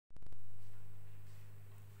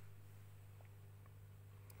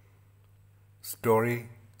Story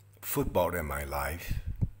Football in My Life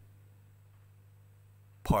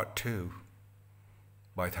Part 2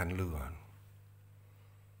 by Thanh Luong.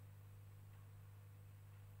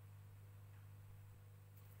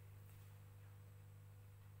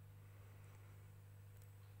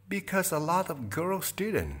 Because a lot of girl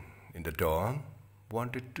students in the dorm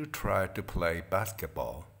wanted to try to play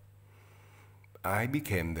basketball, I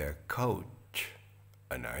became their coach,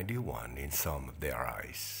 an ideal one in some of their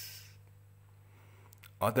eyes.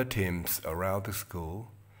 Other teams around the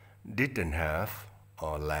school didn't have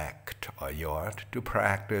or lacked a yard to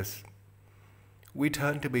practice. We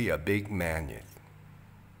turned to be a big magnet.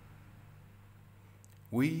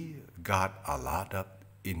 We got a lot of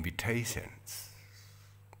invitations.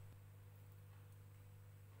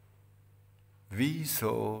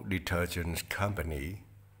 Visual Detergent Company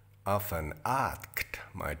often asked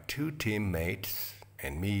my two teammates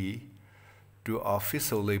and me to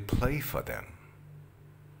officially play for them.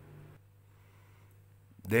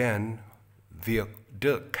 Then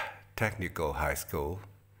Viaduct Technical High School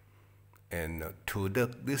and Thủ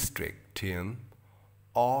Đức District team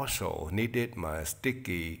also needed my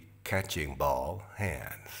sticky catching ball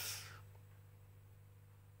hands.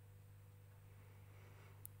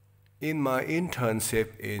 In my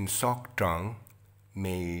internship in Soc Trong,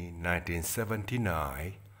 May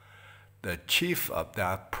 1979, the chief of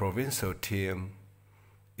that provincial team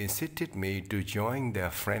insisted me to join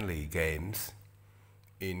their friendly games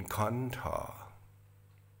in Contour.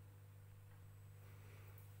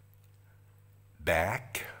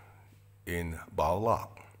 Back in Bảo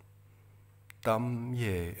Lộc, Tâm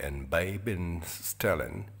Ye and Bay Bin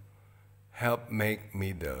Stellan helped make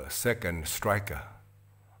me the second striker,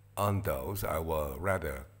 although I was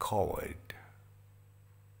rather cold.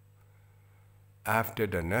 After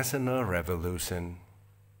the National Revolution,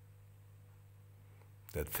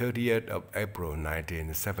 the 30th of April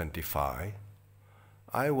 1975,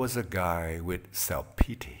 I was a guy with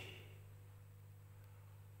self-pity.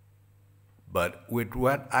 But with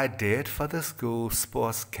what I did for the school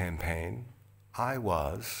sports campaign, I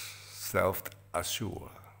was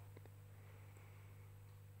self-assured.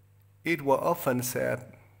 It was often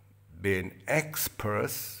said being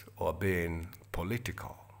experts or being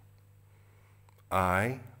political.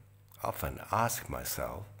 I often ask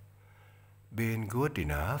myself, being good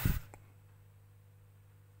enough?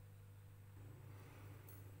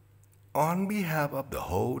 On behalf of the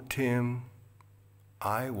whole team,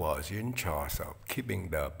 I was in charge of keeping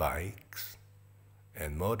the bikes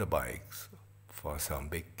and motorbikes for some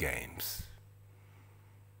big games.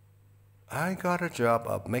 I got a job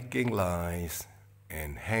of making lines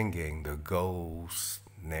and hanging the goal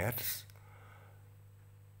nets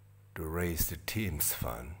to raise the team's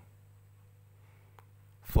fund.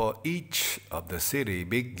 For each of the city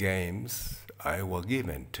big games, I was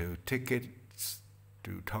given 2 tickets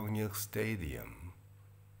to Thanh Luong Stadium.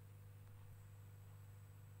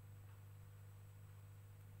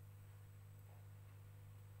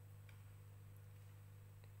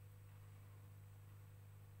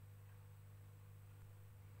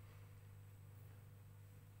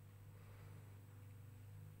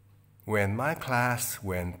 When my class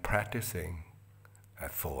went practicing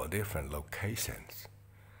at 4 different locations,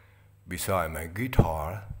 beside my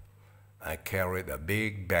guitar, I carried a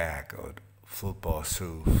big bag of football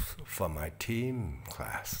shoes for my team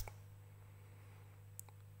class.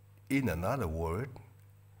 In another word,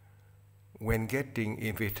 when getting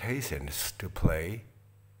invitations to play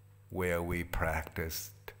where we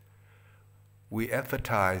practiced, we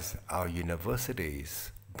advertised our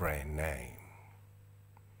university's brand name.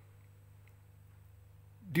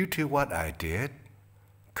 Due to what I did,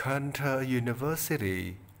 Contour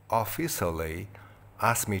University officially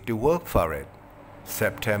asked me to work for it,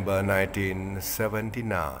 September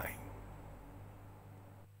 1979.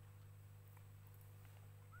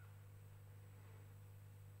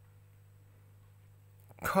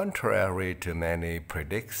 Contrary to many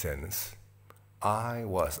predictions, I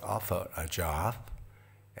was offered a job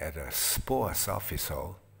as a sports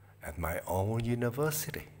officer at my own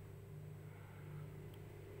university.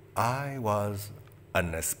 I was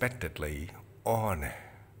unexpectedly honored.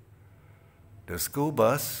 The school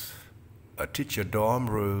bus, a teacher dorm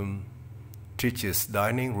room, teacher's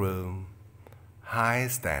dining room, high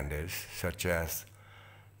standards such as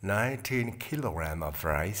 19 kilograms of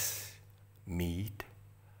rice, meat,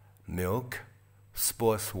 milk,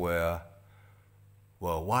 sportswear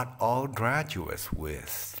were what all graduates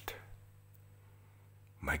wished.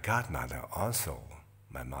 My godmother also,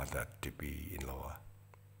 my mother-to-be-in-law,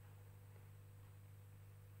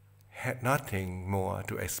 had nothing more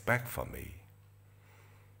to expect from me.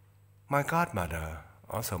 My godmother,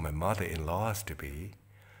 also my mother-in-laws to be,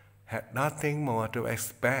 had nothing more to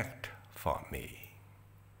expect from me.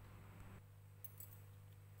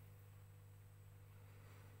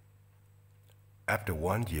 After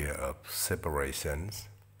 1 year of separations,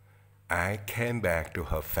 I came back to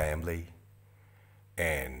her family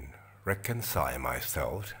and reconciled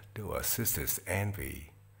myself to her sister's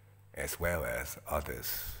envy as well as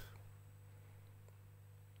others.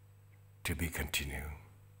 To be continued.